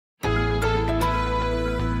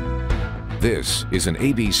This is an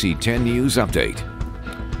ABC 10 News update.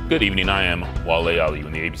 Good evening, I am Wale Ali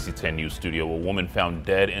in the ABC 10 News studio. A woman found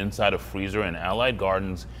dead inside a freezer in Allied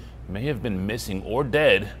Gardens may have been missing or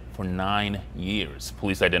dead for 9 years.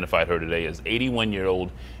 Police identified her today as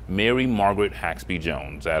 81-year-old Mary Margaret Haxby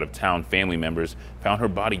Jones. Out-of-town family members found her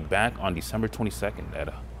body back on December 22nd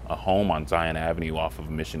at a home on Zion Avenue off of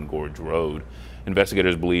Mission Gorge Road.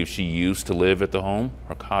 Investigators believe she used to live at the home.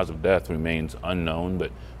 Her cause of death remains unknown,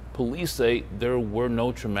 but police say there were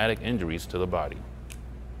no traumatic injuries to the body.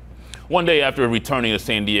 One day after returning to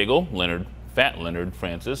San Diego, Fat Leonard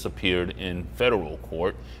Francis appeared in federal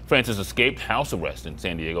court. Francis escaped house arrest in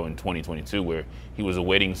San Diego in 2022, where he was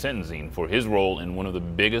awaiting sentencing for his role in one of the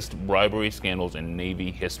biggest bribery scandals in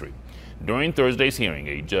Navy history. During Thursday's hearing,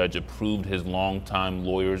 a judge approved his longtime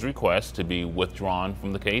lawyer's request to be withdrawn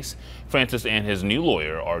from the case. Francis and his new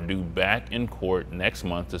lawyer are due back in court next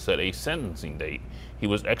month to set a sentencing date. He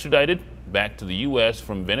was extradited back to the U.S.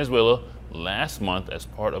 from Venezuela last month as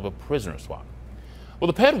part of a prisoner swap. Well,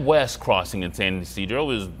 the Ped West crossing in San Ysidro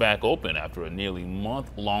is back open after a nearly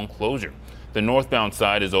month-long closure. The northbound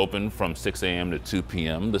side is open from 6 a.m. to 2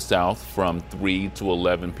 p.m., the south from 3 to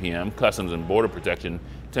 11 p.m. Customs and Border Protection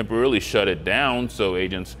temporarily shut it down so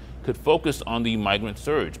agents could focus on the migrant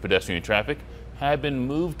surge. Pedestrian traffic had been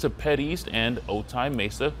moved to Ped East and Otay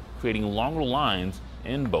Mesa, creating longer lines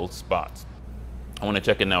in both spots. I want to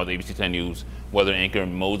check in now with ABC 10 News weather anchor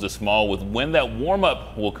Moses Small with when that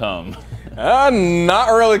warm-up will come.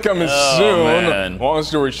 Not really coming soon. Man. Long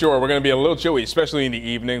story short, we're going to be a little chilly, especially in the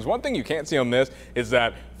evenings. One thing you can't see on this is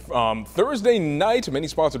that Thursday night, many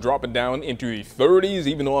spots are dropping down into the 30s,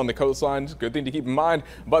 even though on the coastline. Good thing to keep in mind.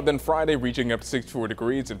 But then Friday reaching up to 64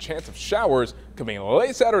 degrees, and chance of showers coming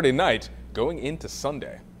late Saturday night going into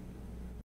Sunday.